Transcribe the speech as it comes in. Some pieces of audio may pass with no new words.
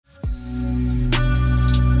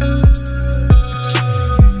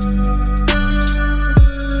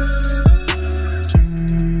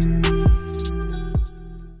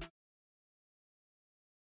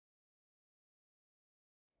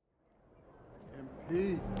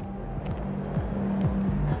Get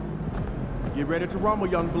ready to rumble,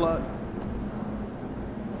 young blood.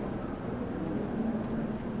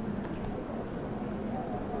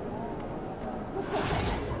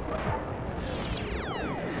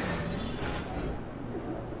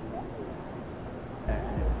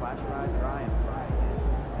 Flash fry, dry and fried.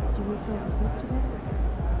 Do we feel the soup today?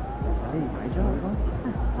 Hey, nice job,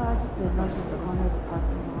 huh? Just the runs at the corner of the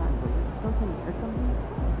parking lot. Those say you heard something?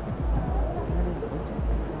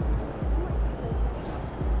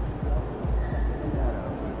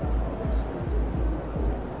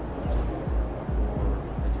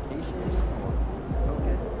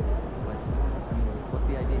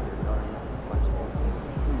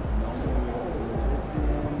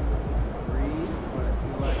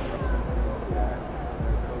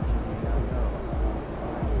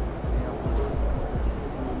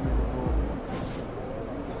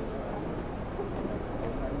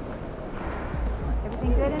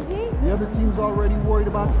 Everything good, MP? The other team's already worried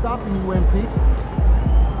about stopping you, MP.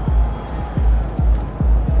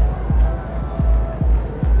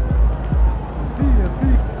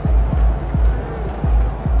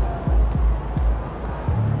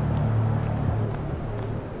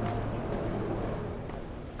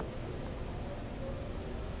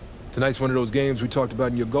 Tonight's one of those games we talked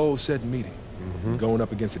about in your goal-setting meeting. Going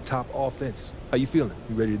up against the top offense. How you feeling?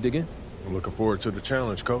 You ready to dig in? I'm looking forward to the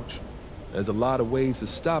challenge, Coach. There's a lot of ways to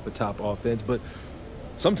stop a top offense, but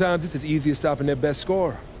sometimes it's as easy as stopping their best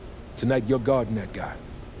scorer. Tonight, you're guarding that guy.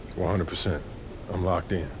 100%. I'm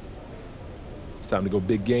locked in. It's time to go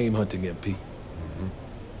big game hunting, MP.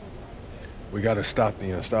 We gotta stop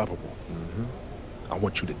the unstoppable. I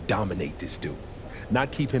want you to dominate this dude.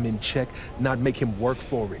 Not keep him in check, not make him work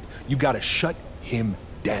for it. You gotta shut him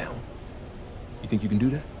down. You think you can do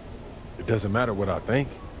that? It doesn't matter what I think.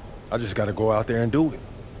 I just gotta go out there and do it.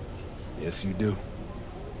 Yes, you do.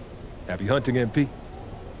 Happy hunting, MP.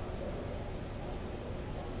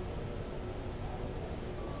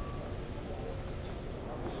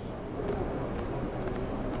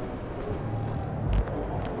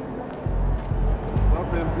 What's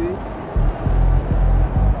up, MP?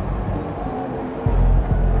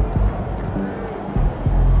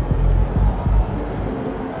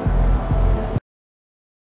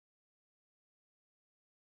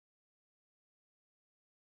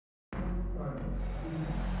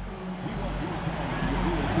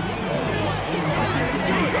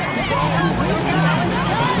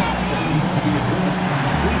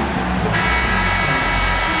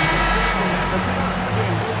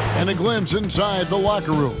 And a glimpse inside the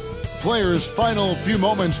locker room. Players' final few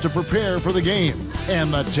moments to prepare for the game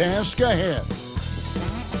and the task ahead.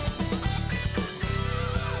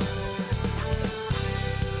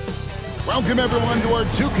 Welcome everyone to our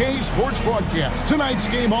 2K Sports broadcast. Tonight's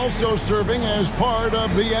game also serving as part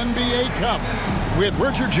of the NBA Cup with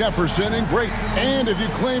Richard Jefferson and Greg. And if you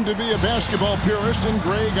claim to be a basketball purist, and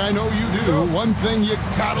Greg, I know you do, one thing you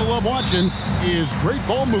gotta love watching is great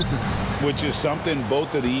ball movement. Which is something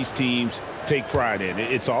both of these teams take pride in.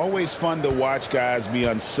 It's always fun to watch guys be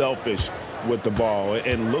unselfish with the ball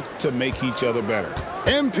and look to make each other better.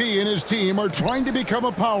 MP and his team are trying to become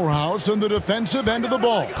a powerhouse on the defensive end of the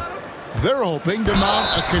ball. They're hoping to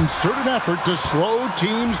mount a concerted effort to slow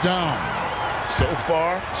teams down. So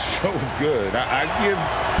far, so good. I give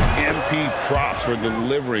MP props for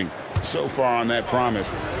delivering so far on that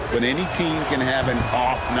promise. But any team can have an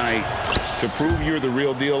off night. To prove you're the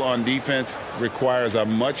real deal on defense requires a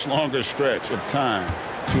much longer stretch of time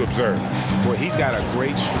to observe. Well, he's got a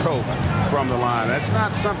great stroke from the line. That's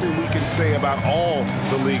not something we can say about all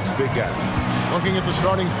the league's big guys. Looking at the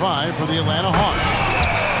starting five for the Atlanta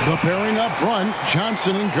Hawks. The pairing up front,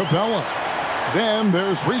 Johnson and Capella. Then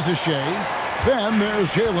there's Rizachet. Then there's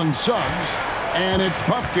Jalen Suggs. And it's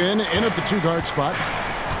Puffkin in at the two-guard spot.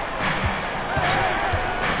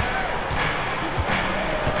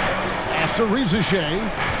 After Rizachet.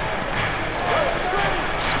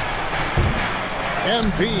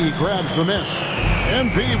 MP grabs the miss.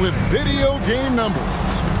 MP with video game numbers.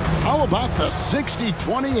 How about the 60,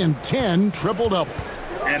 20, and 10 triple-double?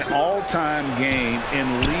 An all-time game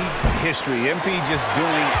in league history. MP just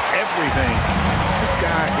doing everything. This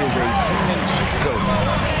guy is a human cheat code.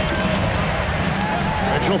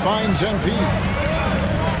 Mitchell finds MP.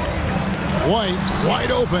 White,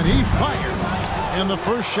 wide open. He fires. And the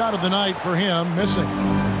first shot of the night for him, missing.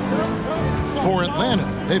 For Atlanta,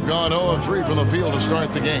 they've gone 0 of 3 from the field to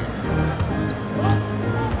start the game.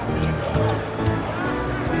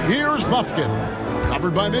 Here's Buffkin,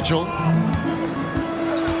 covered by Mitchell.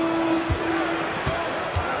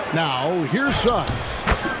 Now, here's Suggs.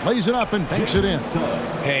 Lays it up and banks it in.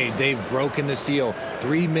 Hey, they've broken the seal.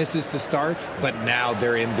 3 misses to start, but now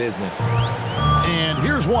they're in business. And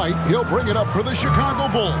here's White. He'll bring it up for the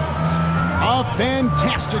Chicago Bulls. A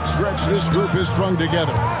fantastic stretch this group has strung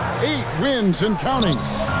together. 8 wins and counting.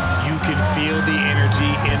 You can feel the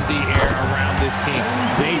energy in the air around this team.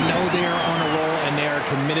 They know they are on a roll, and they are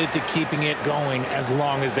committed to keeping it going as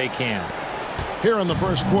long as they can. Here in the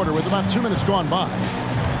first quarter with about 2 minutes gone by.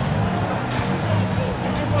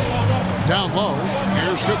 Down low,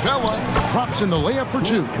 here's Capella. Drops in the layup for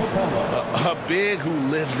 2. A big who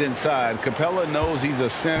lives inside. Capella knows he's a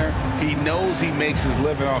center. He knows he makes his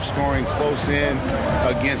living off scoring close in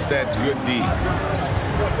against that good D.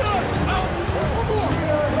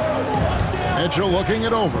 Mitchell looking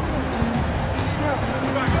it over.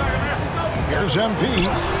 Here's MP.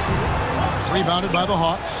 Rebounded by the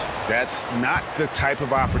Hawks. That's not the type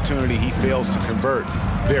of opportunity he fails to convert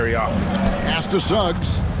very often. Pass to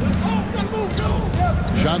Suggs.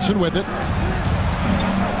 Johnson with it.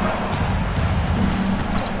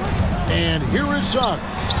 And here is Suggs.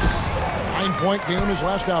 9-point game his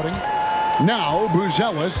last outing. Now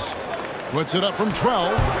Buzelis puts it up from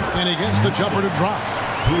 12 and against the jumper to drop.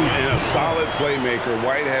 And a solid playmaker.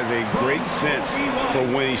 White has a great sense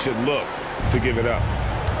for when he should look to give it up.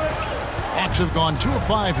 Hawks have gone 2 of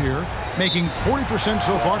 5 here, making 40%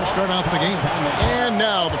 so far to start out the game. And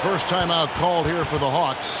now the first timeout called here for the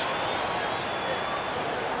Hawks.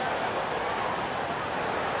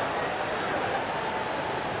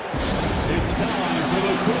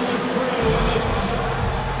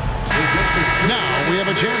 Now we have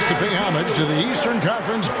a chance to pay homage to the Eastern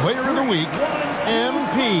Conference Player of the Week,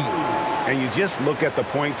 MP. And you just look at the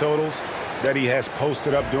point totals that he has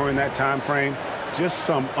posted up during that time frame. Just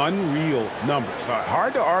some unreal numbers.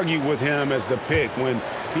 Hard to argue with him as the pick when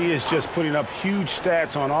he is just putting up huge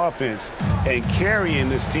stats on offense and carrying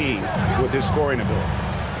this team with his scoring ability.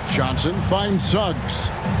 Johnson finds Suggs.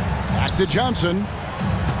 Back to Johnson.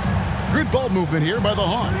 Good ball movement here by the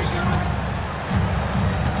Hawks.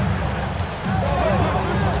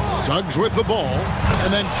 Suggs with the ball,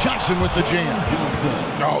 and then Johnson with the jam.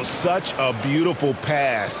 Oh, such a beautiful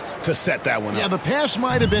pass to set that one up. Yeah, the pass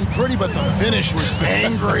might have been pretty, but the finish was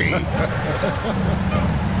angry.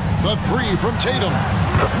 The 3 from Tatum.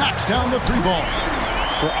 Knocks down the 3 ball.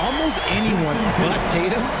 For almost anyone but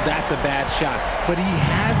Tatum, that's a bad shot. But he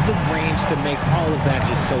has the range to make all of that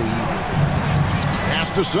just so easy.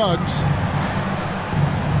 Pass to Suggs.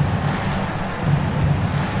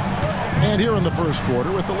 And here in the first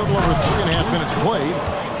quarter, with a little over 3.5 minutes played,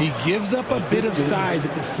 he gives up a bit of size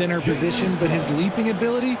at the center position, but his leaping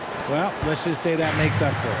ability, well, let's just say that makes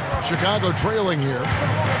up for it. Chicago trailing here.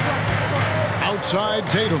 Outside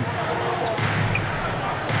Tatum.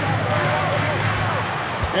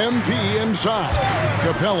 MP inside.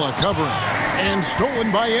 Capella covering. And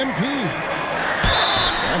stolen by MP.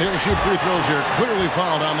 And he'll shoot free throws here. Clearly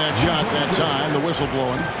fouled on that shot that time. The whistle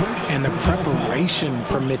blowing. And the preparation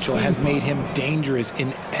for Mitchell has made him dangerous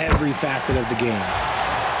in every facet of the game.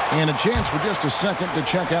 And a chance for just a second to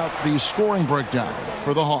check out the scoring breakdown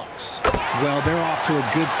for the Hawks. Well, they're off to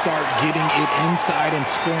a good start getting it inside and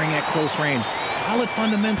scoring at close range. Solid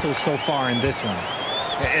fundamentals so far in this one.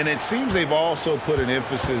 And it seems they've also put an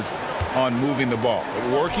emphasis on moving the ball,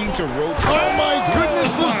 working to rotate. Oh, my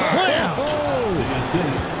goodness, the slam!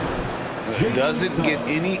 It doesn't get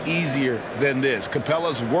any easier than this.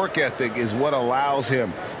 Capella's work ethic is what allows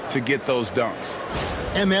him to get those dunks.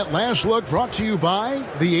 And that last look brought to you by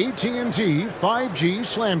the AT&T 5G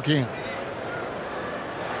Slam Cam.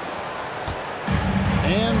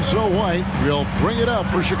 And so White will bring it up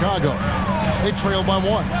for Chicago. They trail by 1.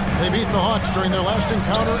 They beat the Hawks during their last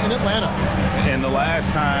encounter in Atlanta. And the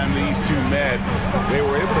last time these two met, they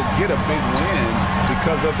were able to get a big win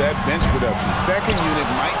because of that bench production. Second unit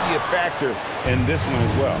might be a factor in this one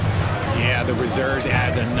as well. Yeah, the reserves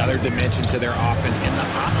added another dimension to their offense, and the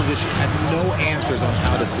opposition had no answers on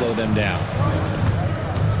how to slow them down.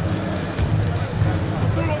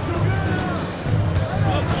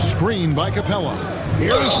 Screen by Capella.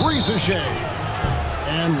 Here's Rizachet.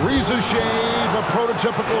 And Rizachet, the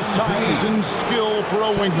prototypical size and skill for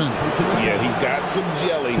a wingman. Yeah, he's got some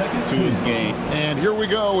jelly to his game. And here we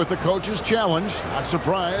go with the coach's challenge. Not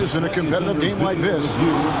surprised in a competitive game like this.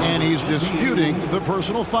 And he's disputing the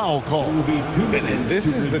personal foul call. And this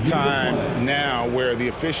is the time now where the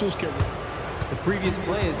officials can... The previous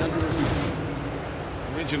play is under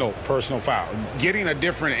original personal foul. Getting a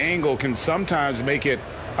different angle can sometimes make it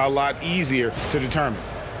a lot easier to determine.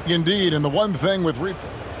 Indeed, and the one thing with the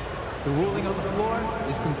ruling on the floor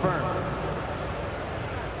is confirmed.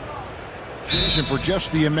 For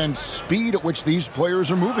just the immense speed at which these players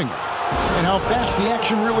are moving. and how fast the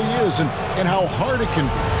action really is and how hard it can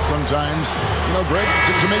be sometimes, you know, Greg,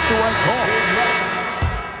 to make the right call.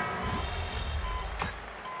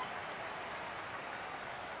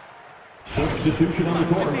 Substitution on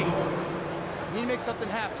the court. We need to make something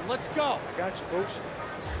happen. Let's go. I got you, coach.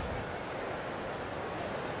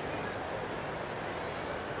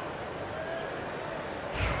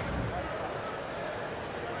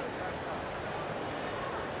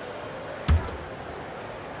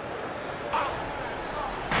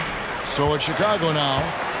 So it's Chicago now.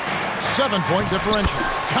 7-point differential.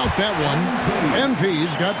 Count that one.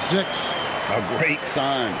 MP's got 6. A great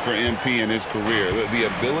sign for MP in his career, the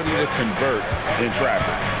ability to convert in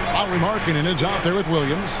traffic. Lowry Markkanen is out there with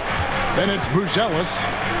Williams. Then it's Buzelis.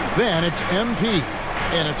 Then it's MP.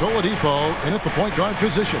 And it's Oladipo in at the point guard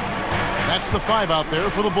position. That's the 5 out there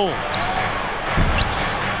for the Bulls.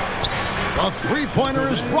 A three-pointer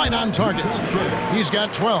is right on target. He's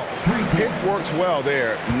got 12. Pick works well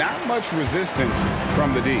there. Not much resistance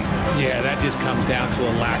from the D. Yeah, that just comes down to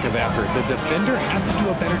a lack of effort. The defender has to do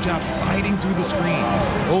a better job fighting through the screen.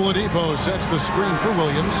 Oladipo sets the screen for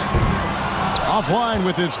Williams. Offline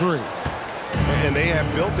with his 3. And they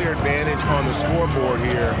have built their advantage on the scoreboard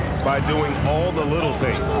here by doing all the little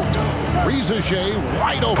things. Rizachet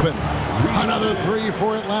wide open. Another 3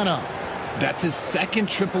 for Atlanta. That's his second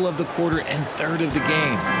triple of the quarter and third of the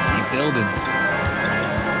game. Keep building.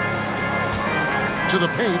 To the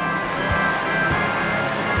paint.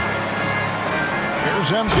 Here's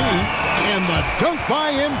MP. And the dunk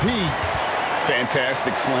by MP.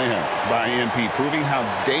 Fantastic slam by MP, proving how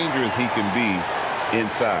dangerous he can be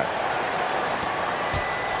inside.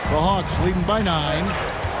 The Hawks leading by 9.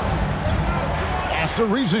 Pass to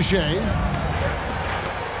Rizachet.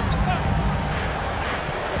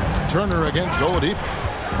 Turner against Oladipo.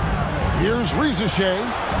 Here's Rizachet.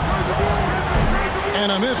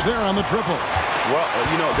 And a miss there on the triple. Well,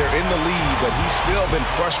 you know, they're in the lead, but he's still been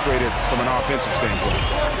frustrated from an offensive standpoint.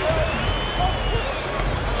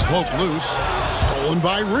 Poke loose. Stolen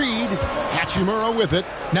by Reed. Hachimura with it.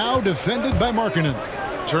 Now defended by Markkanen.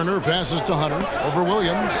 Turner passes to Hunter over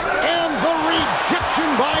Williams. And the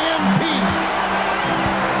rejection by MP.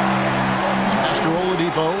 Pass to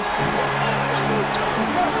Oladipo.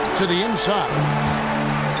 To the inside.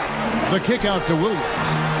 The kick out to Williams.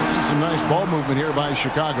 And some nice ball movement here by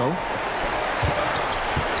Chicago.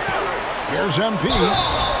 Here's MP.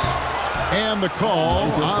 And the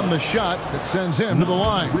call on the shot that sends him to the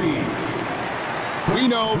line. We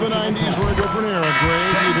know the 90s were a different era,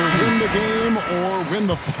 Greg. Either win the game or win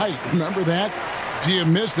the fight. Remember that? Do you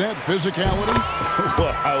miss that physicality?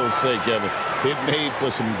 Well, I would say, Kevin, it made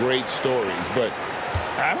for some great stories, but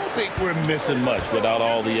I don't think we're missing much without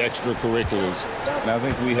all the extracurriculars. And I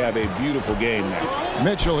think we have a beautiful game now.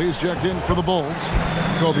 Mitchell, he's checked in for the Bulls.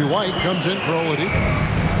 Kobe White comes in for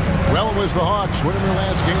Oladipo. Well, it was the Hawks winning their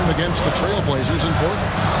last game against the Trailblazers in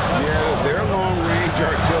Portland. Yeah, their long-range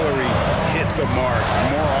artillery hit the mark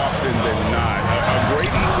more often than not. A great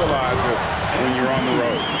equalizer when you're on the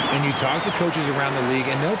road. And you talk to coaches around the league,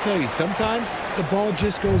 and they'll tell you sometimes the ball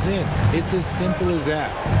just goes in. It's as simple as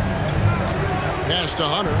that. Pass to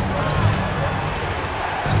Hunter.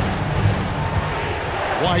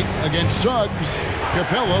 White against Suggs.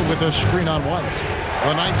 Capella with a screen on White.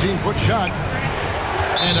 A 19-foot shot.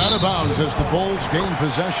 And out of bounds as the Bulls gain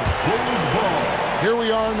possession. Here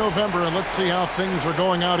we are in November, and let's see how things are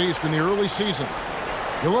going out east in the early season.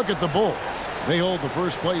 You look at the Bulls. They hold the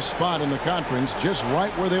first-place spot in the conference just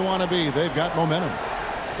right where they want to be. They've got momentum.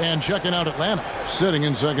 And checking out Atlanta, sitting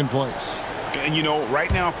in second place. And, you know,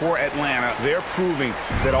 right now for Atlanta, they're proving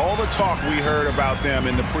that all the talk we heard about them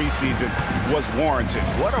in the preseason was warranted.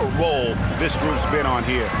 What a role this group's been on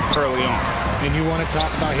here early on. And you want to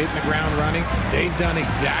talk about hitting the ground running? They've done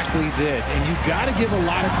exactly this. And you got to give a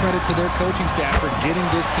lot of credit to their coaching staff for getting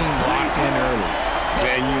this team locked in early.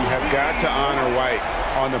 And you have got to honor White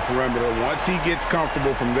on the perimeter. Once he gets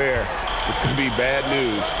comfortable from there, it's going to be bad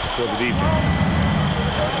news for the defense.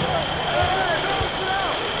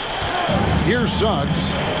 Here's Suggs.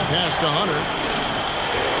 Pass to Hunter.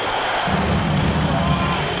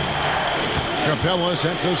 Capella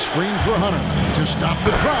sets a screen for Hunter to stop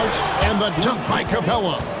the drought, and the dunk by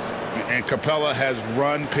Capella. And Capella has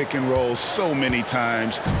run pick and rolls so many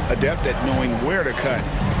times, adept at knowing where to cut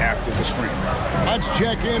after the screen. Let's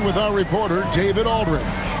check in with our reporter, David Aldridge.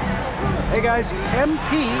 Hey guys,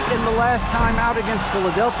 MP in the last time out against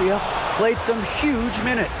Philadelphia played some huge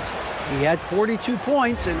minutes. He had 42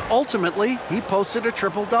 points, and ultimately he posted a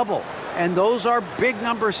triple-double. And those are big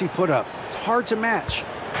numbers he put up. It's hard to match.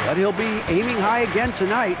 But he'll be aiming high again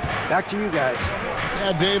tonight. Back to you guys.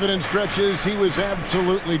 Yeah, David, in stretches, he was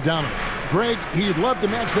absolutely dominant. Greg, he'd love to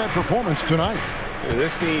match that performance tonight.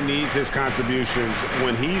 This team needs his contributions.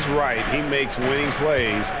 When he's right, he makes winning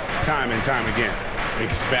plays time and time again.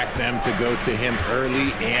 Expect them to go to him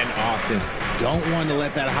early and often. Don't want to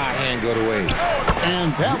let that hot hand go to waste.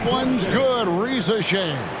 And that one's good. Reza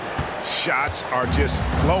Shane. Shots are just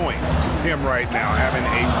flowing from him right now, having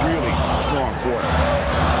a really strong quarter.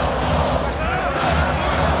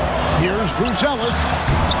 Here's Bruce Ellis.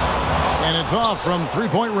 And it's off from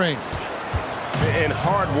three-point range. And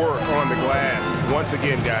hard work on the glass. Once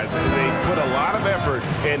again, guys, they put a lot of effort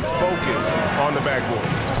and focus on the backboard.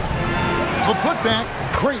 The putback.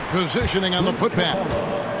 Great positioning on the putback.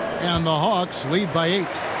 And the Hawks lead by 8.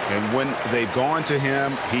 And when they've gone to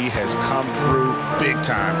him, he has come through big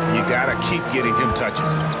time. You got to keep getting him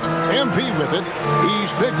touches. MP with it.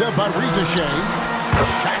 He's picked up by Reza Shane.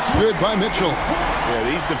 Shot's good by Mitchell. Yeah,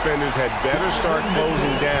 these defenders had better start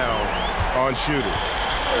closing down on shooters.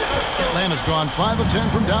 Atlanta's gone 5 of 10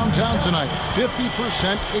 from downtown tonight.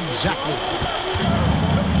 50% exactly.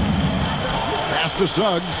 Pass to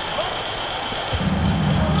Suggs.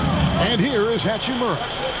 And here is Hachimura.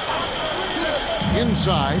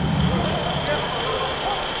 Inside.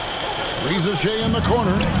 Reza Shea in the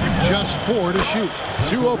corner. Just 4 to shoot.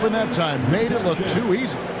 2 open that time. Made it look too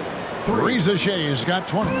easy. Reza Shea has got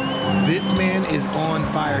 20. This man is on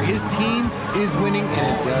fire. His team is winning,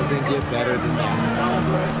 and it doesn't get better than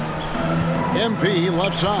that. MP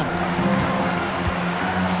left side.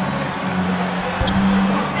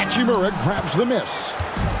 Hachimura grabs the miss.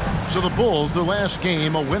 So the Bulls, the last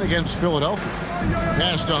game, a win against Philadelphia.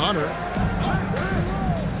 Pass to Hunter.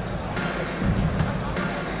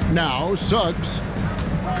 Now Suggs.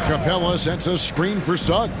 Capella sets a screen for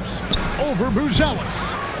Suggs. Over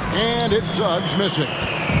Buzelis. And it's Suggs missing.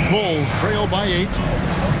 Bulls trail by 8.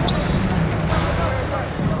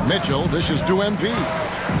 Mitchell dishes to MP.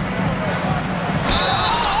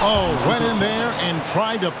 Oh, went in there and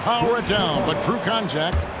tried to power it down, but true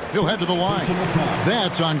contact. He'll head to the line.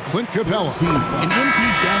 That's on Clint Capella. And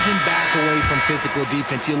MP doesn't back away from physical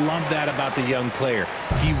defense. You love that about the young player.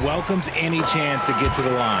 He welcomes any chance to get to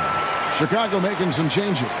the line. Chicago making some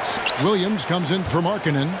changes. Williams comes in for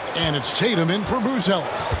Markkanen, and it's Tatum in for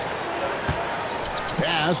Buzelis.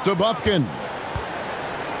 Pass to Bufkin.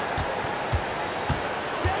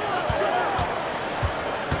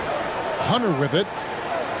 Hunter with it.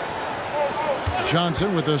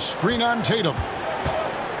 Johnson with a screen on Tatum.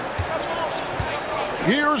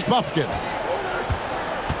 Here's Bufkin.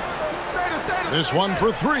 This one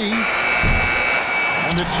for 3.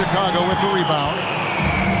 And it's Chicago with the rebound.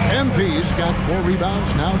 MP's got 4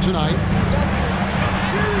 rebounds now tonight.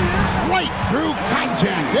 Right through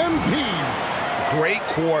contact. MP. Great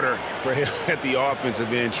quarter for him at the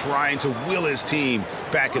offensive end, trying to will his team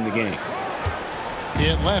back in the game.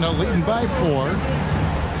 Atlanta leading by 4.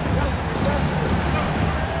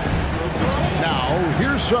 Now,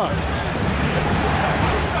 here's Suggs.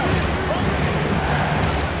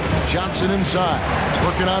 Johnson inside,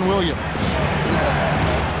 working on Williams.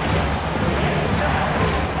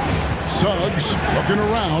 Suggs looking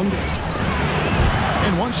around.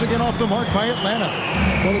 And once again off the mark by Atlanta.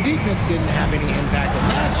 Well, the defense didn't have any impact on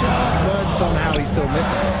that shot, but somehow he's still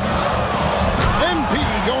missing. MP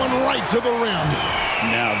going right to the rim.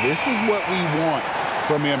 Now, this is what we want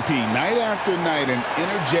from MP. Night after night, an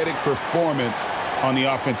energetic performance on the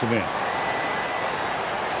offensive end.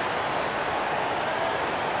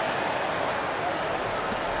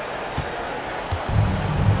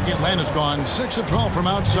 Atlanta's gone 6 of 12 from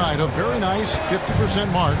outside. A very nice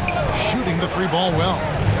 50% mark. Shooting the 3-ball well.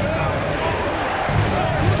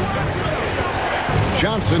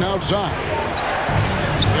 Johnson outside.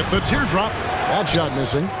 With the teardrop. That shot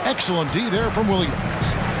missing. Excellent D there from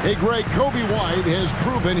Williams. Hey, Greg, Kobe White has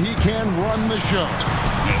proven he can run the show.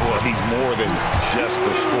 Well, he's more than just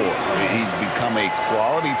a scorer. He's become a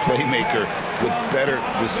quality playmaker with better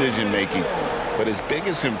decision-making. But his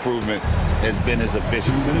biggest improvement has been his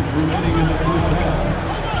efficiency.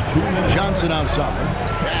 Johnson outside.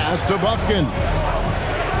 Pass to Bufkin.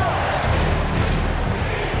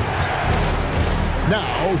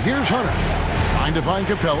 Now, here's Hunter. Trying to find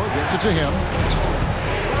Capella. Gets it to him.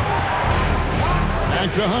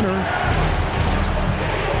 Back to Hunter.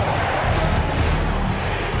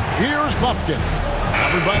 Here's Bufkin.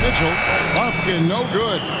 Covered by Mitchell. Bufkin, no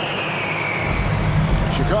good.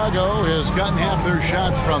 Chicago has gotten half their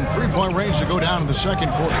shots from 3-point range to go down in the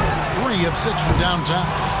second quarter. 3 of 6 from downtown.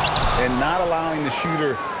 And not allowing the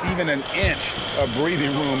shooter even an inch of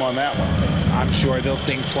breathing room on that one. I'm sure they'll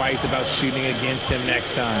think twice about shooting against him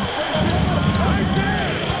next time.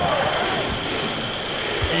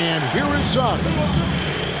 And here is Suggs.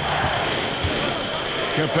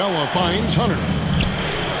 Capella finds Hunter.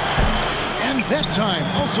 And that time,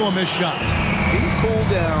 also a missed shot. He's cooled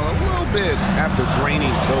down a little bit after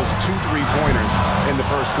draining those 2 3-pointers in the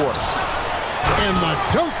first quarter. And the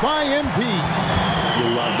dunk by MP.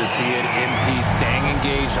 You love to see it. MP staying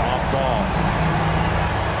engaged off ball.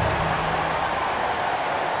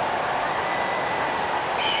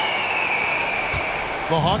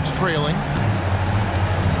 The Hawks trailing.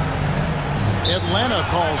 Atlanta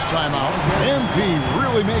calls timeout. MP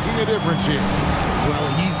really making a difference here. Well,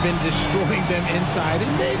 he's been destroying them inside,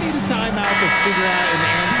 and they need a timeout to figure out an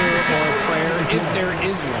answer or a prayer if there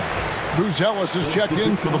is one. Bruce Ellis is checked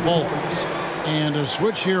in for the Bulls. And a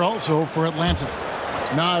switch here also for Atlanta.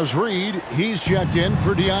 Naz Reid, he's checked in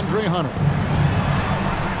for DeAndre Hunter.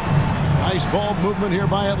 Nice ball movement here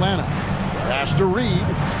by Atlanta. Pass to Reid.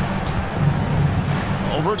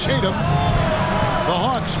 Over Tatum. The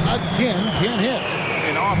Hawks again can't hit.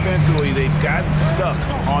 And offensively, they've gotten stuck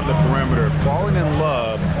on the perimeter, falling in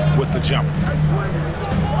love with the jumper.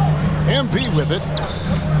 MP with it.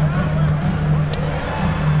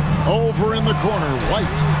 Over in the corner,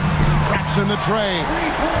 White traps in the tray.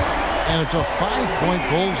 And it's a 5-point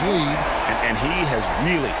Bulls lead. And he has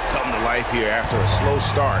really come to life here after a slow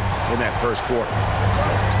start in that first quarter.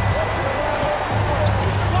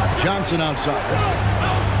 Johnson outside.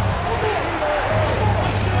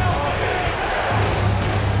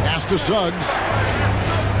 Pass to Suggs.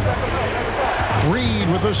 Reid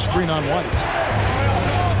with a screen on White.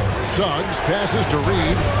 Suggs passes to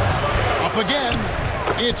Reid. Up again.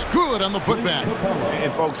 It's good on the putback.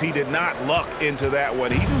 And, folks, he did not luck into that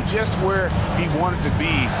one. He knew just where he wanted to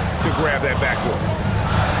be to grab that backboard.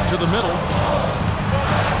 To the middle.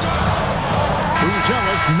 Bruce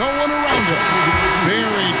Ellis, no one around him.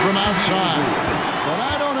 Buried from outside. But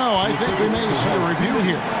I don't know. I think we may see a review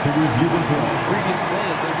here.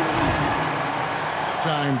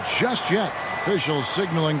 Time just yet. Officials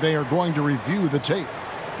signaling they are going to review the tape.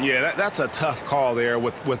 Yeah, that's a tough call there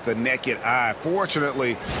with the naked eye.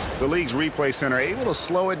 Fortunately, the league's replay center able to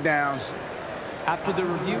slow it down. After the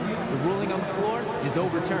review, the ruling on the floor is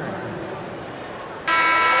overturned.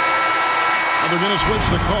 They're going to switch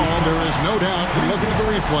the call. There is no doubt, looking at the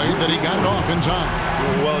replay, that he got it off in time.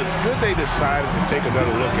 Well, it's good they decided to take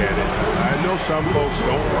another look at it. I know some folks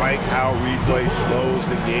don't like how replay slows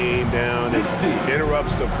the game down and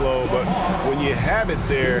interrupts the flow, but when you have it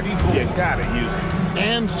there, you got to use it.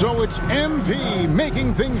 And so it's MP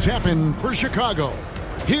making things happen for Chicago.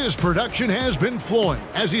 His production has been flowing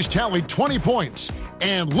as he's tallied 20 points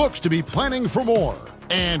and looks to be planning for more.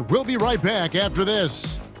 And we'll be right back after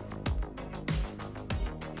this.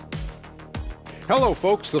 Hello,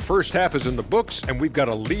 folks. The first half is in the books, and we've got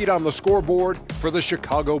a lead on the scoreboard for the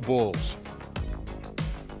Chicago Bulls.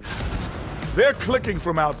 They're clicking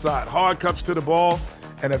from outside. Hard cuts to the ball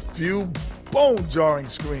and a few bone-jarring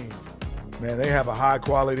screens. Man, they have a high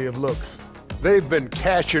quality of looks. They've been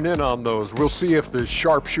cashing in on those. We'll see if the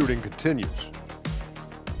sharp shooting continues.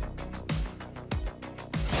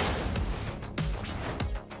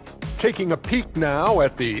 Taking a peek now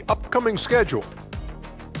at the upcoming schedule.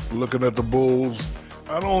 Looking at the Bulls,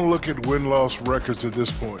 I don't look at win-loss records at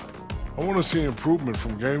this point. I want to see improvement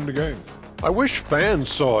from game to game. I wish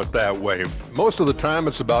fans saw it that way. Most of the time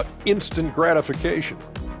it's about instant gratification.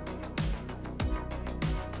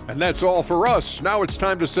 And that's all for us. Now it's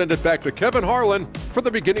time to send it back to Kevin Harlan for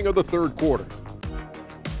the beginning of the third quarter.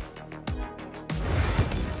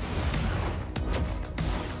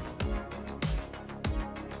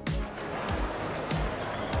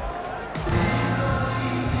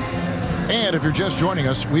 And if you're just joining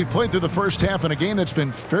us, we've played through the first half in a game that's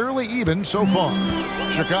been fairly even so far.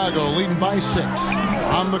 Chicago leading by 6.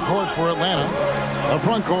 On the court for Atlanta, the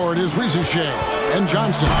front court is Rizushea and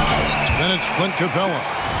Johnson. Then it's Clint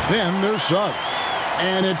Capella. Then there's Suggs.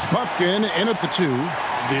 And it's Puffkin in at the 2.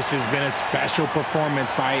 This has been a special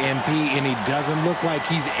performance by MP, and he doesn't look like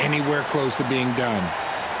he's anywhere close to being done.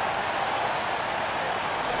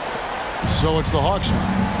 So it's the Hawks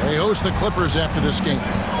now. They host the Clippers after this game.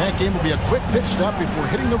 That game will be a quick pit stop before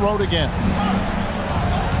hitting the road again.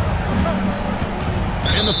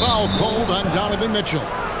 And the foul called on Donovan Mitchell.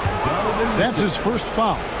 That's his first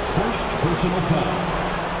foul. First personal foul.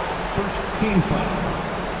 First team foul.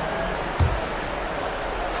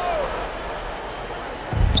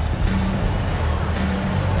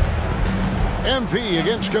 MP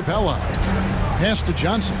against Capella. Pass to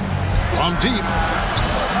Johnson. From deep.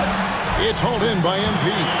 It's hauled in by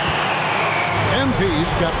MP.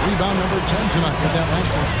 MP's got rebound number 10 tonight with that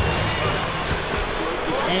last one.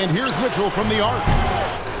 And here's Mitchell from the arc.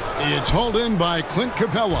 It's hauled in by Clint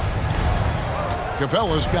Capella.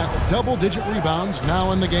 Capella's got double-digit rebounds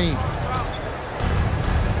now in the game.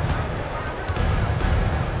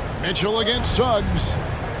 Mitchell against Suggs.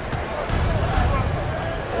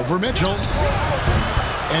 Over Mitchell.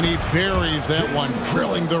 And he buries that one,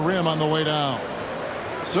 drilling the rim on the way down.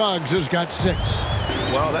 Suggs has got 6.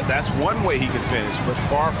 Well, that's one way he can finish, but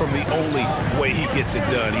far from the only way he gets it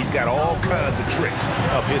done. He's got all kinds of tricks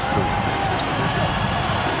up his sleeve.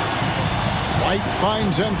 White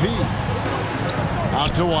finds MP.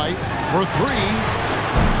 Out to White for 3.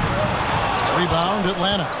 Rebound,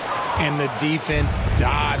 Atlanta. And the defense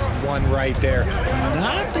dodged one right there.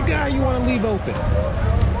 Not the guy you want to leave open.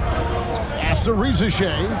 Pass to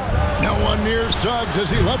Rizichet. No one near Suggs as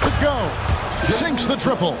he lets it go. Sinks the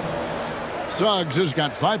triple. Suggs has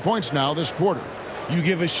got 5 points now this quarter. You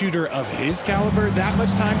give a shooter of his caliber that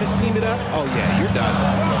much time to seam it up? Oh, yeah, you're done.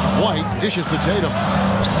 White dishes to Tatum.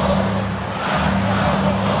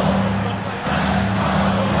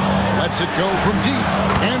 Lets it go from deep.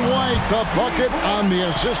 And White, the bucket on the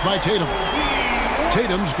assist by Tatum.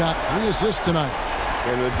 Tatum's got 3 assists tonight.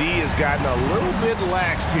 And the D has gotten a little bit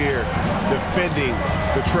laxed here defending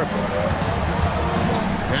the triple.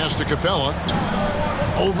 Pass to Capella.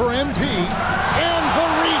 Over MP. And the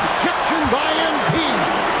rejection by MP.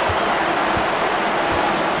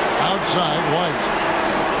 Outside White.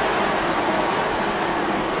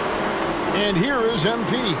 And here is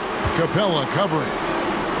MP. Capella covering.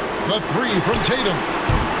 The 3 from Tatum.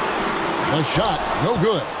 The shot, no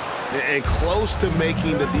good. And close to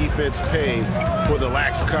making the defense pay for the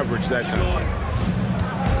lax coverage that time.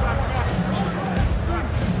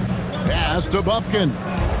 Pass to Bufkin.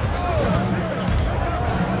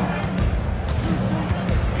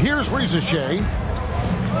 Here's Rizichet.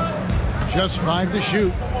 Just 5 to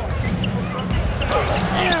shoot.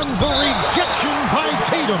 And the rejection by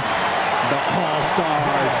Tatum. The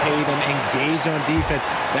all-star Tatum engaged on defense.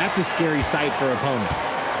 That's a scary sight for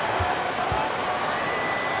opponents.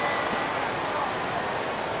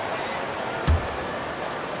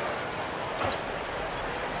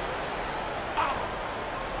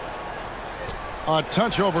 A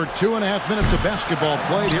touch over 2.5 minutes of basketball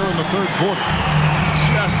played here in the third quarter.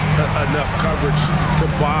 Just enough coverage to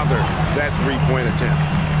bother that three-point attempt.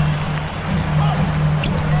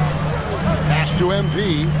 Pass to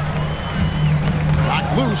MP.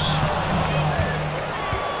 Knocked loose.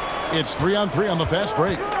 It's 3-on-3 on the fast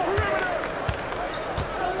break.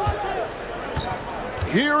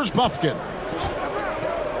 Here's Bufkin.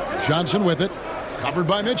 Johnson with it. Covered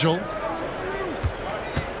by Mitchell.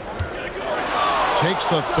 Takes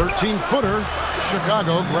the 13-footer.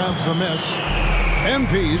 Chicago grabs the miss.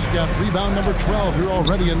 MP's got rebound number 12 here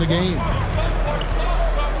already in the game.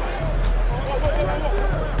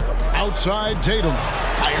 Outside Tatum.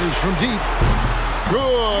 Fires from deep.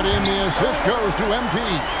 Good, and the assist goes to MP.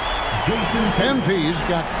 MP's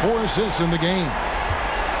got 4 assists in the game.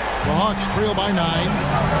 The Hawks trail by 9.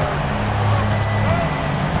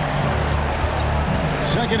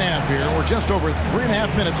 Second half here. We're just over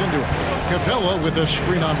 3.5 minutes into it. Capella with a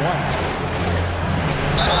screen on White.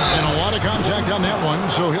 And a lot of contact on that one,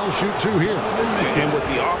 so he'll shoot 2 here. And with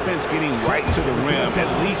the offense getting right to the rim,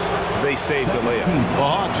 at least they saved the layup. The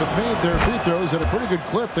Hawks have made their free throws at a pretty good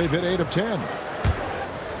clip. They've hit 8 of 10.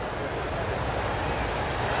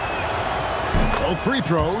 Both free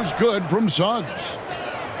throws good from Suggs.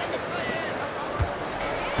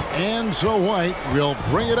 And so White will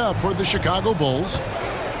bring it up for the Chicago Bulls.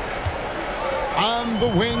 On the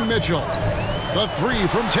wing, Mitchell. The 3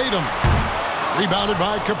 from Tatum. Rebounded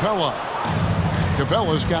by Capella.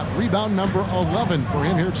 Capella's got rebound number 11 for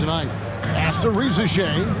him here tonight. Pass to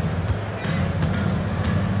Rizichet.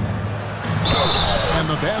 And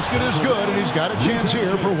the basket is good, and he's got a chance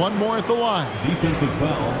here for one more at the line. Defensive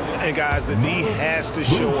foul. And guys, the D has to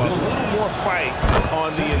show a little more fight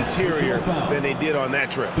on the interior than they did on that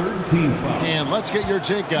trip. 13 foul. And let's get your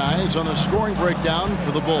take, guys, on the scoring breakdown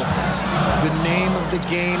for the Bulls. The name of the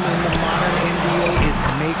game in the modern NBA is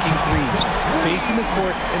making threes, spacing the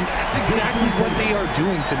court, and that's exactly what they are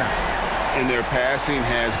doing tonight. And their passing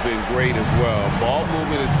has been great as well. Ball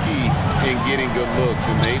movement is key in getting good looks,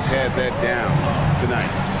 and they've had that down tonight.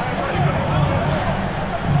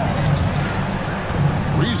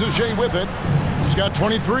 Rizichet with it. He's got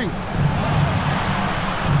 23.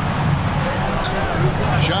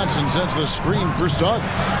 Johnson sends the screen for Suggs.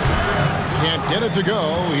 Can't get it to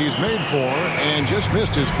go. He's made 4 and just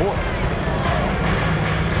missed his 4th.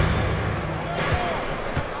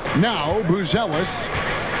 Now Buzelis.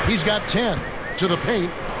 He's got 10 to the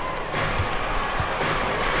paint.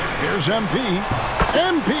 Here's MP.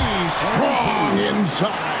 MP strong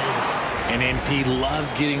inside. And MP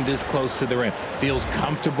loves getting this close to the rim. Feels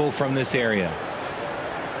comfortable from this area.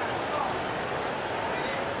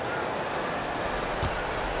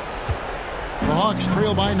 The Hawks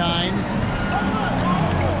trail by 9.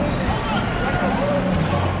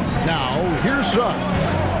 Now, here's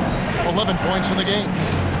Suggs. 11 points in the game.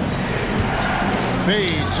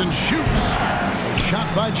 Fades and shoots. A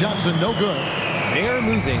shot by Johnson, no good. They're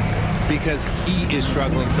losing because he is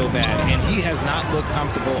struggling so bad, and he has not looked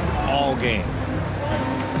comfortable all game.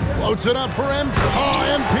 Floats it up for MP. Oh,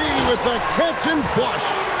 MP with the catch and flush.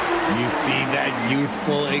 You see that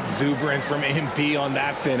youthful exuberance from MP on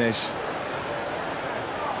that finish.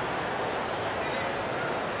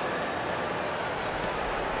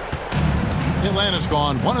 Atlanta's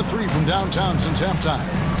gone 1 of 3 from downtown since halftime.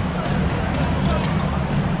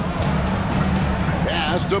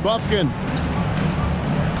 Pass to Bufkin.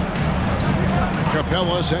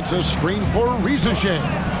 Capella sets a screen for Rizashay.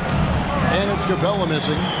 And it's Capella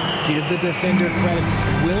missing. Give the defender credit.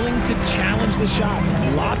 Willing to challenge the shot.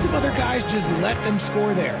 Lots of other guys just let them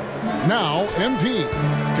score there. Now, MP.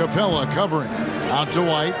 Capella covering. Out to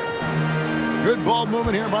White. Good ball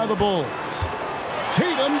movement here by the Bulls.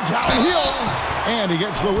 Tatum downhill. And he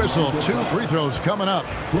gets the whistle. 2 free throws coming up.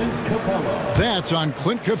 That's on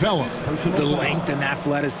Clint Capella. The length and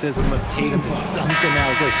athleticism of Tatum is something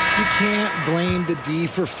else. Like, you can't blame the D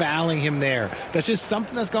for fouling him there. That's just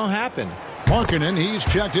something that's going to happen. Markkanen, he's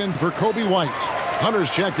checked in for Kobe White. Hunter's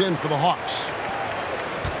checked in for the Hawks.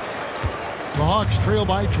 The Hawks trail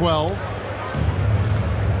by 12.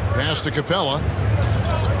 Pass to Capella.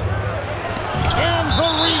 And the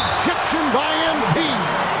rejection by MP.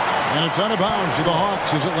 And it's out of bounds to the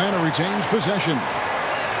Hawks as Atlanta retains possession.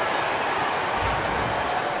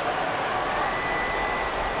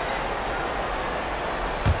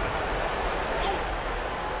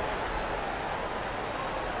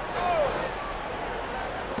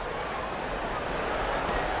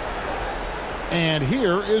 And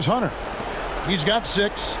here is Hunter. He's got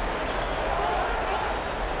 6.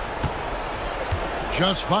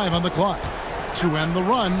 Just 5 on the clock. To end the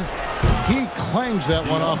run, he clangs that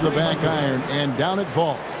one off the back iron, and down it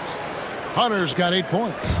falls. Hunter's got 8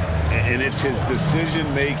 points. And it's his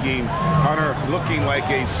decision-making. Hunter looking like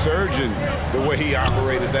a surgeon the way he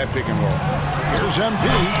operated that pick and roll. Here's MP,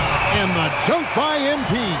 and the dunk by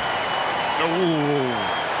MP.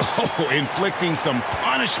 Oh, inflicting some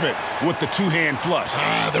punishment with the 2-hand flush.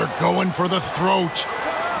 They're going for the throat.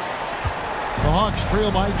 The Hawks trail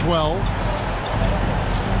by 12.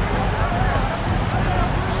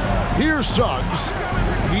 Here's Suggs.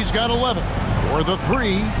 He's got 11 for the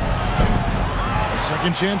 3. A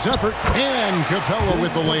second chance effort. And Capella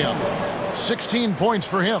with the layup. 16 points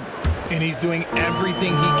for him. And he's doing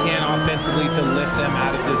everything he can offensively to lift them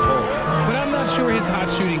out of this hole. But I'm not sure his hot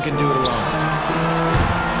shooting can do it alone.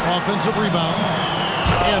 Offensive rebound.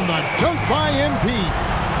 And the dunk by MP.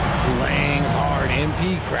 Playing hard.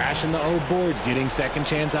 MP crashing the old boards, getting second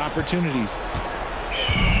chance opportunities.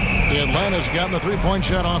 Atlanta's gotten the 3-point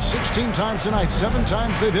shot off 16 times tonight. 7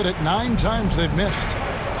 times they've hit it. 9 times they've missed.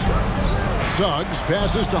 Suggs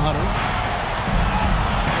passes to Hunter.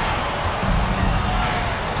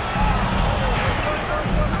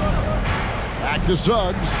 Back to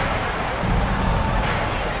Suggs.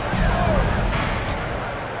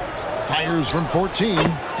 Fires from 14.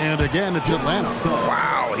 And again, it's Atlanta.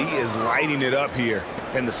 Wow, he is lighting it up here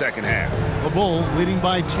in the second half. The Bulls leading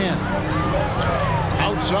by 10.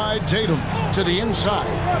 Outside Tatum to the inside.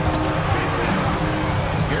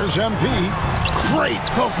 Here's MP. Great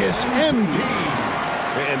focus, MP.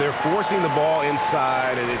 And they're forcing the ball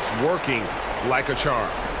inside, and it's working like a charm.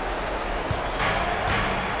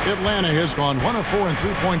 Atlanta has gone 1 of 4 in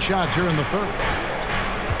 3-point shots here in the third.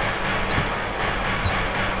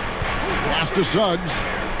 Pass to Suggs.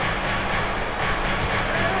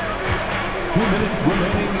 2 minutes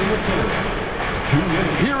remaining in the third. 2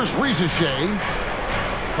 minutes. Here's Rizashay.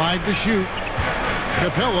 5 to shoot.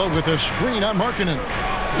 Capella with a screen on Markkanen.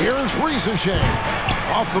 Here's Rizashay.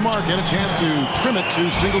 Off the mark and a chance to trim it to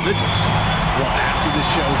single digits. Well, after the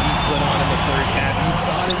show he put on in the first half, you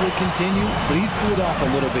thought it would continue, but he's cooled off a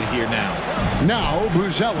little bit here now. Now,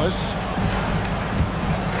 Buzelis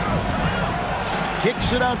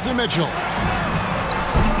kicks it out to Mitchell.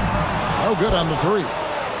 No good on the 3.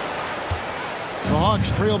 The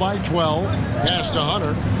Hawks trail by 12. Pass to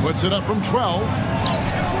Hunter. Puts it up from 12.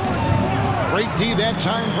 Great D that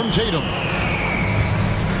time from Tatum.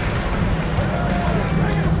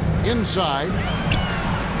 Inside.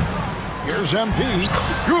 Here's MP.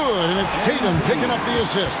 Good, and it's Tatum picking up the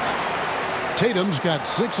assist. Tatum's got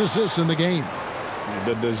 6 assists in the game.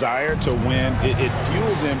 The desire to win, it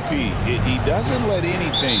fuels MP. He doesn't let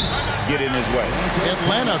anything get in his way.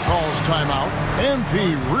 Atlanta calls timeout.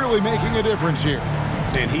 MP really making a difference here.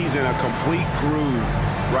 And he's in a complete groove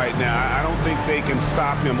right now. I don't think they can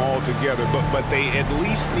stop him altogether, but they at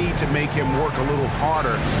least need to make him work a little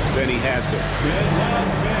harder than he has been.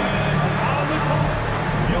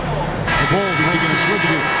 The Bulls making a switch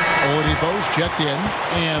here. Oladipo's checked in,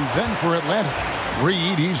 and then for Atlanta.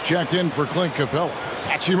 Reed, he's checked in for Clint Capella.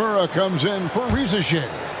 Hachimura comes in for Rizachet,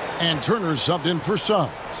 and Turner subbed in for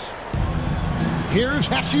Suggs. Here's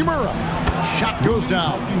Hachimura. Shot goes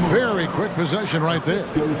down. Very quick possession right there.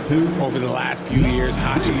 Over the last few years,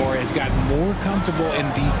 Hachimura has gotten more comfortable in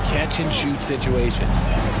these catch-and-shoot situations.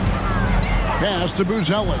 Pass to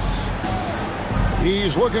Buzelis.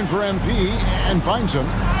 He's looking for MP and finds him.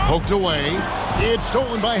 Poked away. It's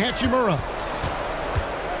stolen by Hachimura.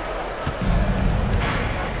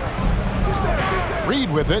 Reed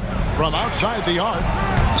with it from outside the arc.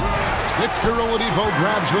 Victor Oladipo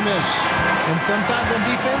grabs the miss. And sometimes on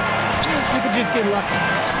defense, you can just get lucky.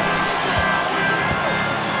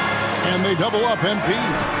 And they double up MP.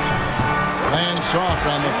 Lands soft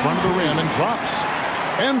on the front of the rim and drops.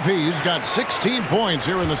 MP's got 16 points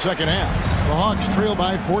here in the second half. The Hawks trail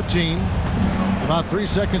by 14. About 3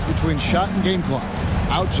 seconds between shot and game clock.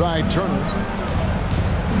 Outside Turner.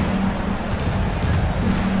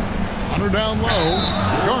 Hunter down low.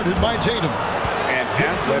 Guarded by Tatum. An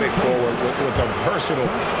athletic forward with a versatile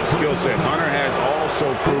skill set. Hunter has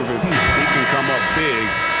also proven he can come up big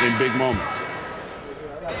in big moments.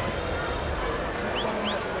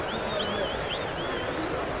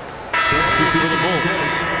 For the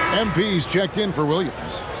Bulls, MP's checked in for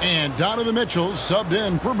Williams. And Donovan Mitchell's subbed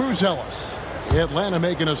in for Buzelis. Atlanta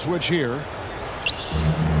making a switch here.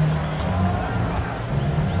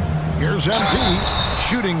 Here's MP.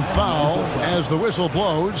 Shooting foul as the whistle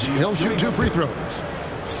blows. He'll shoot 2 free throws.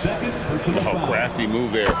 Oh, crafty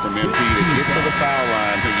move there from MP to get to the foul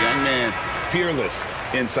line. The young man, fearless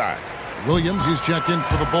inside. Williams, he's checked in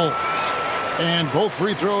for the Bulls. And both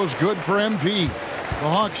free throws good for MP. The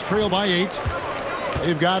Hawks trail by 8.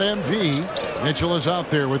 They've got MP. Mitchell is out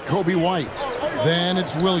there with Kobe White. Then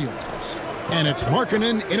it's Williams. And it's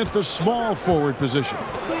Markkanen in at the small forward position.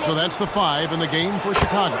 So that's the 5 in the game for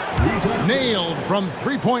Chicago. Nailed from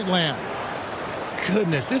three-point land.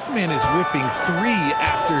 Goodness, this man is ripping 3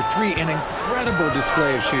 after 3. An incredible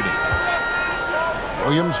display of shooting.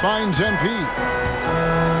 Williams finds MP.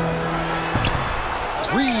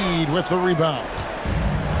 Reed with the rebound.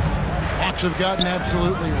 Hawks have gotten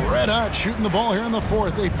absolutely red hot shooting the ball here in the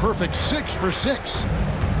fourth. A perfect 6 for 6.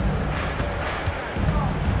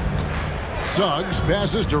 Suggs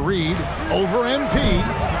passes to Reed over MP.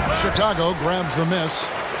 Chicago grabs the miss.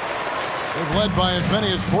 They've led by as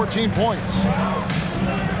many as 14 points.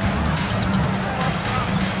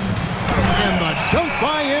 And the dunk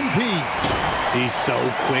by MP. He's so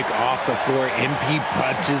quick off the floor. MP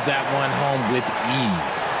punches that one home with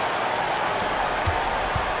ease.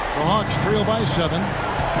 The Hawks trail by 7.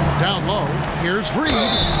 Down low. Here's Reed.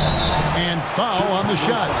 And foul on the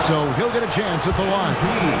shot, so he'll get a chance at the line.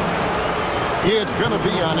 It's going to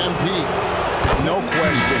be on MP. No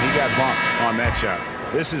question he got bumped on that shot.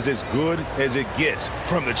 This is as good as it gets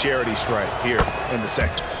from the charity stripe here in the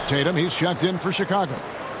second. Tatum, he's checked in for Chicago.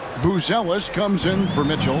 Buzelis comes in for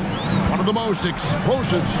Mitchell. One of the most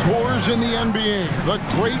explosive scorers in the NBA, the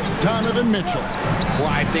great Donovan Mitchell. Well,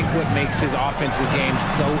 I think what makes his offensive game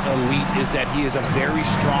so elite is that he is a very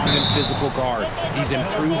strong and physical guard. He's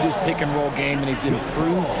improved his pick and roll game, and he's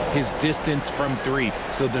improved his distance from 3.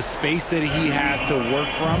 So the space that he has to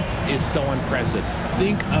work from is so impressive.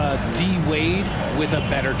 Think D. Wade with a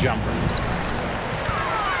better jumper.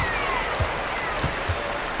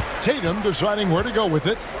 Tatum deciding where to go with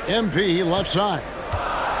it. MP left side.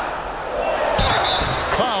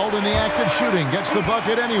 Fouled in the act of shooting. Gets the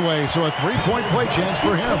bucket anyway, so a 3-point play chance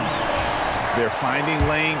for him. They're finding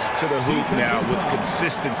lanes to the hoop now with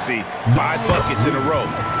consistency. 5 buckets in a row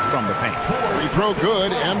from the paint. Free throw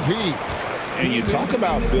good, MP. And you talk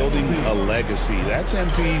about building a legacy. That's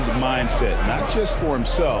MP's mindset, not just for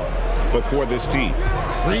himself, but for this team.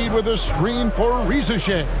 Reed with a screen for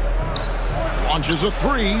Rizachet. Launches a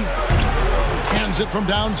 3. Hands it from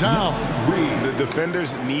downtown. The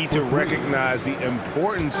defenders need to recognize the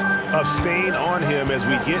importance of staying on him as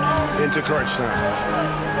we get into crunch time.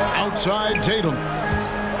 Outside Tatum.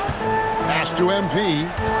 Pass to MP.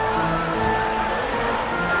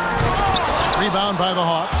 Rebound by the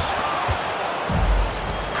Hawks.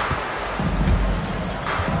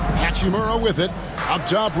 Hachimura with it. Up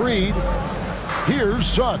top Reed. Here's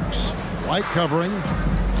Suggs. White covering.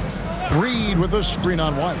 Reed with a screen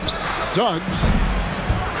on White. Suggs.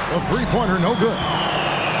 A three-pointer, no good.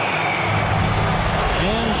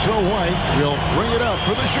 And so White will bring it up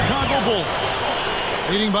for the Chicago Bulls.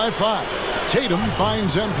 Leading by 5. Tatum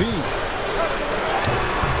finds MP.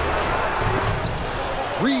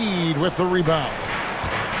 Reed with the rebound.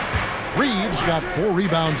 Reed's got 4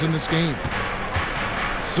 rebounds in this game.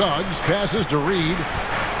 Suggs passes to Reed.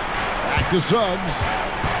 Back to Suggs.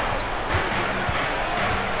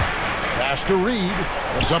 Pass to Reed.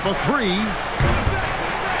 Puts up a 3.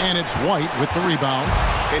 And it's White with the rebound.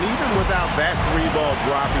 And even without that 3-ball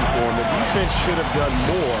dropping for him, the defense should have done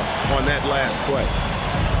more on that last play.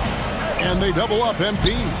 And they double up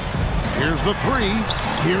MP. Here's the 3.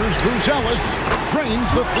 Here's Bruce Ellis.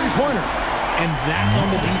 Drains the three-pointer. And that's on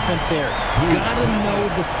the defense there. Gotta know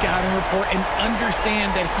the scouting report and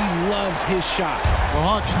understand that he loves his shot. The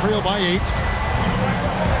Hawks trail by 8.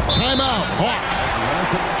 Timeout, Hawks.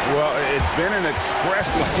 Well, it's been an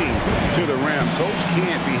express lane to the rim. Coach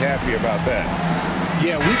can't be happy about that.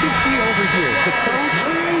 Yeah, we can see over here. The coach,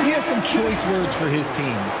 he has some choice words for his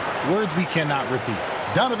team. Words we cannot repeat.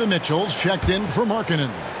 Donovan Mitchell's checked in for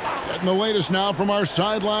Markkanen. Getting the latest now from our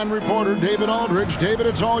sideline reporter, David Aldridge. David,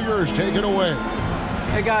 it's all yours. Take it away.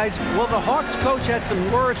 Hey, guys. Well, the Hawks coach had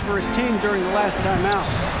some words for his team during the last time out.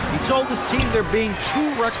 He told his team they're being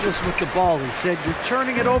too reckless with the ball. He said, you're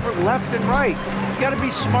turning it over left and right. You got to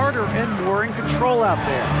be smarter and more in control out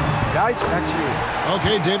there. Guys, back to you.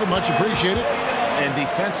 Okay, David, much appreciated. And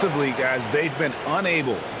defensively, guys, they've been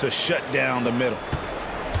unable to shut down the middle.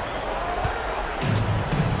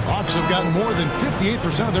 Hawks have gotten more than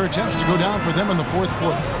 58% of their attempts to go down for them in the fourth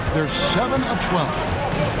quarter. They're 7 of 12.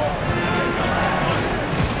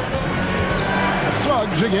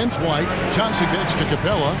 Suggs against White. Johnson kicks to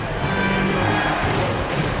Capella.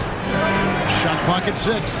 Shot clock at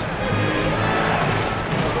 6.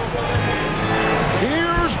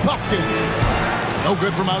 Here's Buffkin. No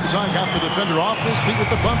good from outside. Got the defender off his feet with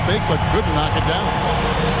the pump fake, but couldn't knock it down.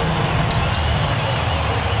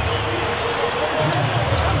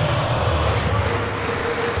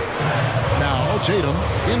 Tatum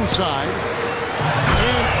inside,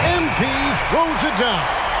 and MP throws it down.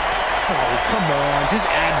 Oh, come on. Just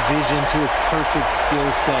add vision to a perfect skill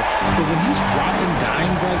set. But when he's dropping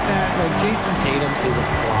dimes like that, like Jayson Tatum is a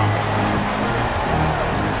problem.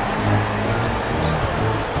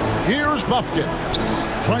 Here's Buffkin.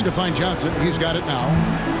 Trying to find Johnson. He's got it now.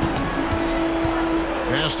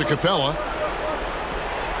 Pass to Capella.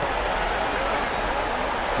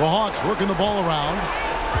 The Hawks working the ball around.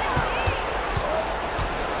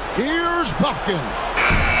 Here's Buffkin.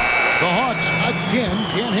 The Hawks again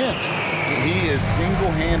can't hit. He is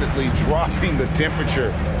single-handedly dropping the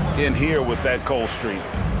temperature in here with that cold streak.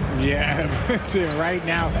 Yeah, right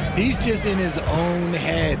now, he's just in his own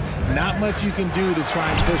head. Not much you can do to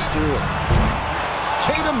try and push through it.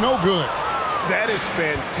 Tatum, no good. That is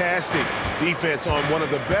fantastic defense on one of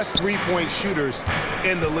the best three-point shooters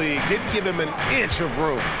in the league. Didn't give him an inch of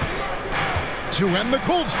room. To end the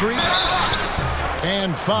cold streak.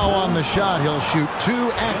 And foul on the shot. He'll shoot 2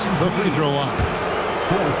 at the free throw line.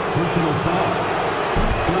 4th personal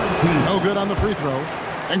foul. No good on the free throw.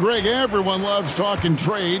 And Greg, everyone loves talking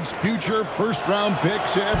trades. Future first-round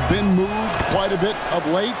picks have been moved quite a bit of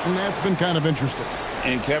late, and that's been kind of interesting.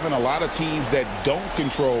 And Kevin, a lot of teams that don't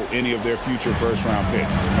control any of their future first-round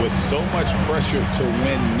picks. With so much pressure to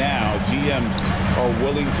win now, GMs are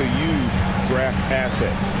willing to use draft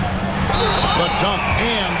assets. The dunk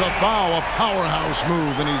and the foul, a powerhouse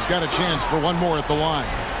move, and he's got a chance for one more at the line.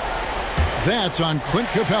 That's on Clint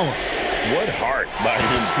Capella. What heart by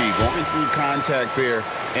MP, going through contact there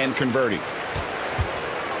and converting.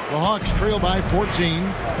 The Hawks trail by 14.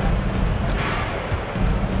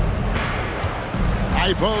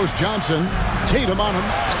 High post, Johnson. Tatum on him,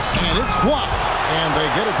 and it's blocked, and they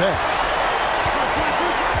get it back.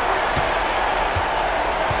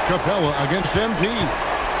 Capella against MP.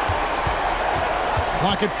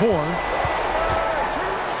 Clock at 4.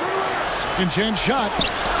 Second chance shot.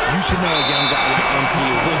 You should know a young guy like MP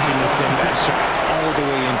is looking to send that shot all the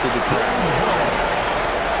way into the crowd.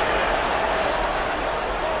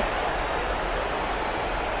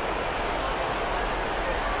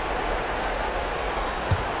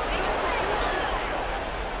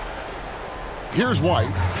 Here's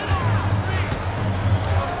White.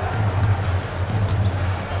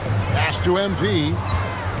 Pass to MP.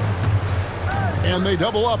 And they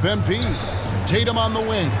double up MP. Tatum on the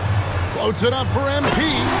wing. Floats it up for MP.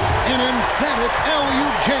 An emphatic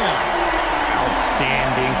alley-oop jam.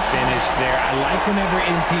 Outstanding finish there. I like whenever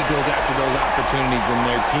MP goes after those opportunities and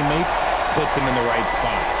their teammates puts them in the right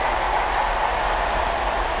spot.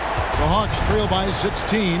 The Hawks trail by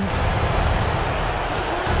 16.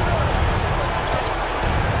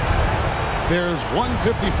 There's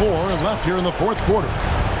 1:54 left here in the fourth quarter.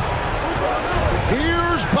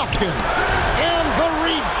 Here's Buffkin. And the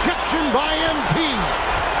rejection by MP.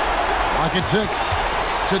 Lock at 6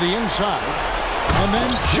 to the inside. And then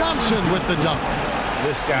Johnson with the dunk.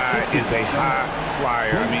 This guy is a high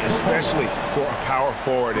flyer. I mean, especially for a power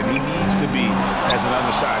forward, and he needs to be as an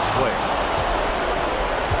undersized player.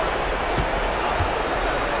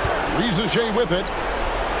 Rizajay with it.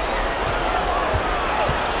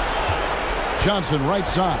 Johnson right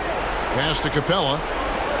side. Pass to Capella.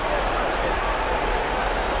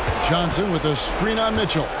 Johnson with a screen on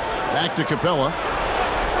Mitchell. Back to Capella.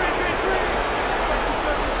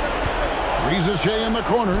 Rizajay in the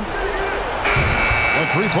corner. A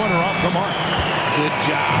three-pointer off the mark. Good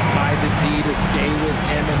job by the D to stay with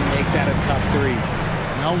him and make that a tough three.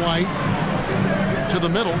 Now White to the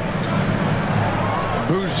middle.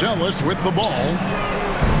 Buzelis with the ball.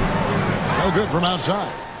 No good from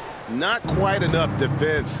outside. Not quite enough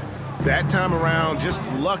defense. That time around, just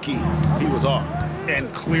lucky he was off.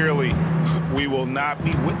 And clearly, we will not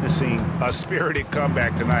be witnessing a spirited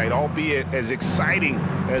comeback tonight, albeit as exciting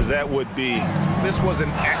as that would be. This was an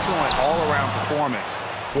excellent all-around performance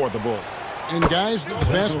for the Bulls. And guys, the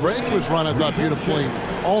fast break was run, I thought, beautifully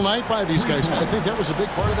all night by these guys. I think that was a big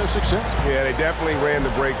part of their success. Yeah, they definitely ran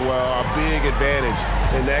the break well. A big advantage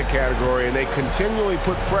in that category, and they continually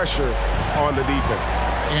put pressure on the defense.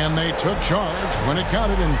 And they took charge when it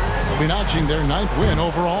counted, and they'll be notching their 9th win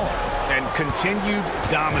overall. And continued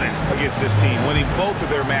dominance against this team, winning both of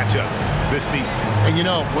their matchups this season. And you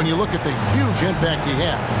know, when you look at the huge impact he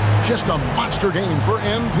had, just a monster game for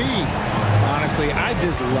MP. Honestly, I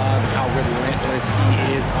just love how relentless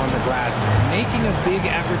he is on the glass, making a big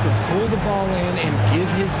effort to pull the ball in and give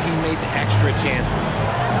his teammates extra chances.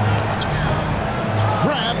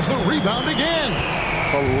 Grabs the rebound again.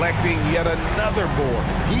 Collecting yet another board.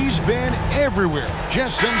 He's been everywhere.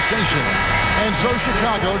 Just sensational. And so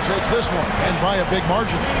Chicago takes this one, and by a big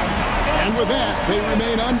margin. And with that, they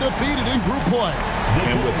remain undefeated in group play.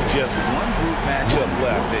 And with just one group matchup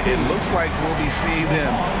left, it looks like we'll be seeing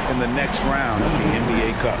them in the next round of the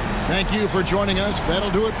NBA Cup. Thank you for joining us.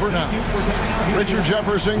 That'll do it for now. Richard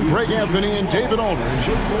Jefferson, Greg Anthony, and David Aldridge.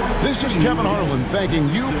 This is Kevin Harlan thanking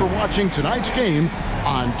you for watching tonight's game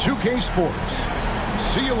on 2K Sports.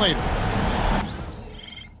 See you later.